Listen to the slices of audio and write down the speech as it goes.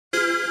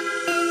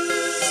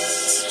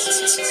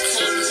FarOut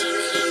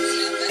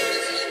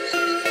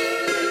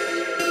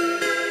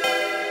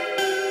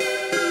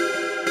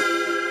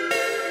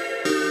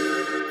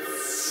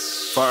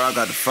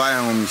got the fire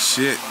on me,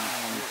 shit.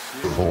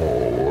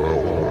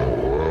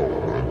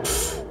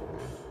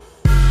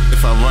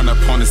 If I run up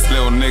on this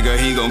little nigga,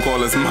 he gon' call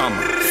his mama.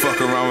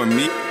 Fuck around with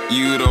me,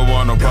 you don't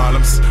want no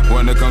problems.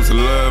 When it comes to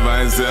love,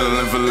 I ain't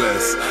settling for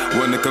less.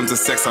 When it comes to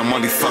sex, I'm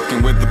only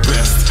fucking with the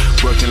best.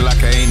 Working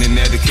like I ain't in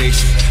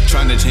education,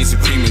 trying to change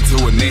Supreme into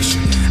a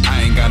nation.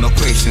 I ain't got no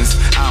patience,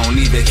 I don't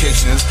need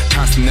vacations.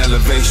 Constant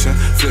elevation,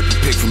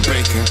 flipping pig from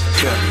bacon.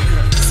 Yeah.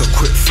 So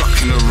quit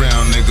fucking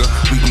around, nigga.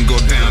 We can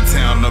go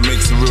downtown to make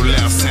some real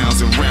loud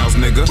sounds and rounds,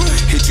 nigga.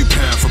 Hit you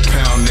pound for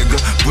pound, nigga.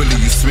 Really,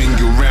 you swing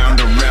you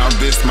round and round.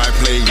 This my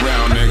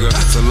playground, nigga.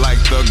 So like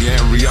Thug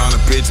and Rihanna,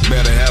 bitch,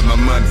 better have my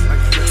money.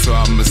 So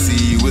I'ma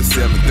see you at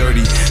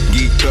 7:30.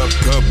 Geeked up,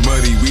 cup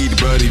muddy, weed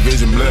buddy,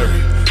 vision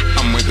blurry.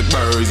 I'm with the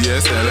birds, yeah,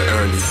 it's hella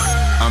early.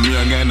 I'm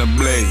young and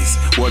ablaze.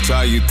 Watch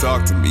how you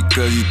talk to me,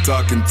 cause you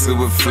talking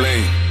to a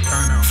flame.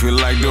 Feel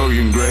like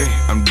Dorian Gray.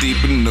 I'm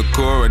deep in the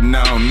core and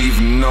I don't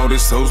even know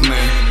this hoe's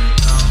name.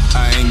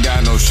 I ain't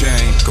got no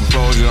shame.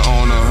 Composure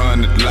on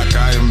 100 like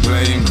I am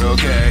playing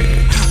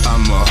croquet.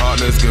 I'm a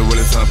heartless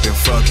gorilla thumping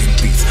fucking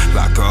beats.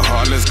 Like a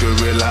heartless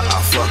gorilla,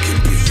 I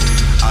fucking beat.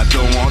 I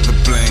don't want the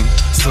blame,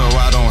 so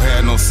I don't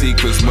have no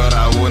secrets, but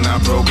I will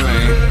not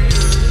proclaim.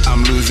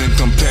 I'm losing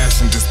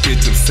compassion, this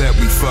bitch upset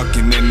we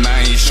fucking and I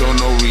ain't show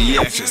no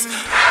reactions.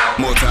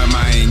 More time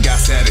I ain't got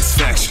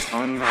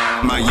satisfaction.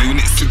 My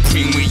unit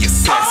supreme with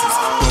assassins.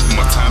 But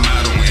more time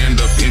I don't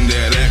end up in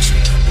that action.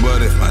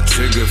 But if my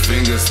trigger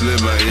finger slip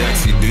by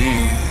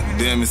accident,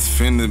 damn, it's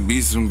finna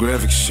be some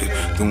graphic shit.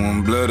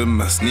 Throwing blood in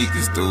my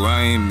sneakers, though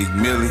I ain't Meek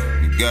Millie.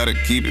 You gotta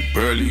keep it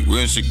pearly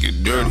when shit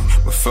get dirty.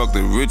 But fuck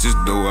the riches,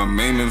 though I'm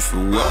aiming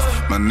for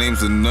wealth. My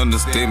name's an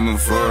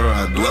understatement for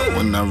I dwell.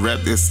 When I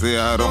rap, they say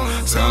I don't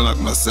sound like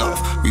myself.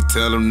 We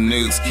tell them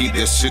niggas, keep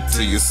that shit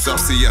to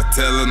yourself. See, I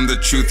tell them the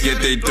truth,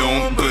 yet they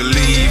don't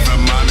believe.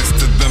 I'm honest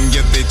to them,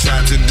 yet they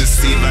try to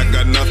deceive. I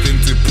got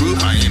nothing to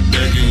prove, I ain't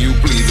begging you,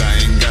 please. I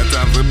ain't got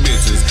time for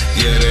bitches,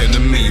 yet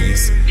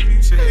enemies.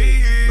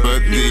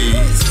 But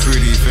these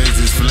pretty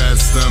faces, flat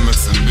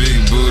stomachs, and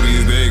big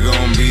booties, they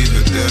gon' be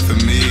the death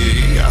of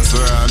me. I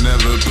swear I'll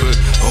never put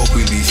hope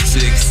in these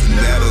chicks, and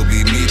that'll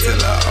be me till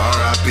I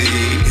R.I.P.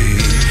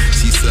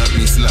 She sucked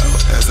me slow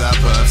as I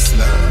puff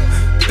slow.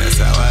 That's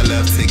how I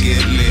love to get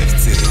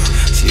lifted.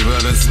 She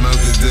rollin' smoke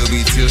the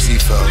doobie till she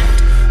fold,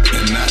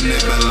 and I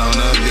nibble on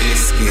a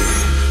biscuit.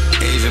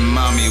 Asian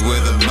mommy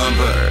with a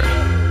bumper,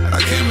 I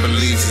can't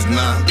believe she's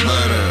not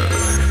butter.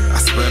 I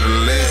spread her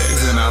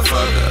legs and I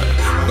fuck her,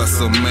 but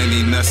so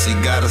many nuts she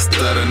gotta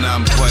stutter. Now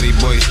I'm party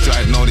boy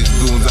strike, know these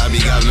goons I be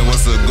gobbling.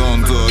 What's a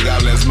gun to a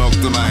goblin? Smoke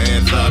to my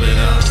head, thought it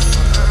up.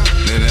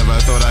 They never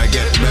thought I'd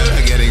get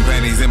better. Getting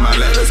panties in my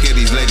letters, get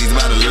these ladies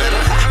by the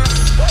letter.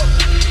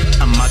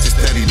 I'm out just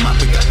steady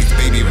mopping, got these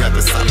baby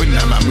rappers sopping.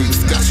 Now my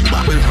music's got you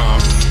bopping,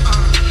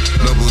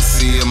 Double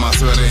C in my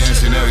sweater and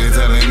Chanel, you're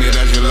telling me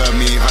that you love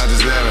me if I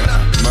just let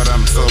her. But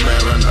I'm so bad,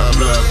 run up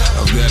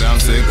love, of that I'm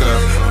sick of.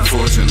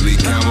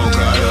 Unfortunately, Camo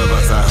got up,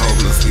 I sigh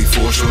hopelessly,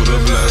 foreshore the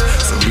blood.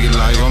 So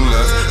rely on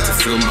lust, to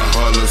fill my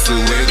heart with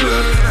two-way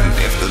glove. And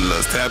if the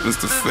lust happens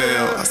to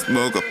fail, I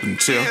smoke up and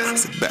chill.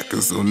 Sit back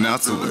and zone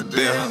out to a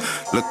deal.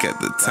 Look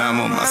at the time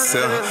on my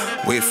cell,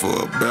 wait for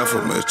a bell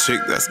from a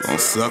chick that's gon'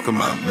 suck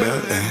on my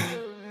belly.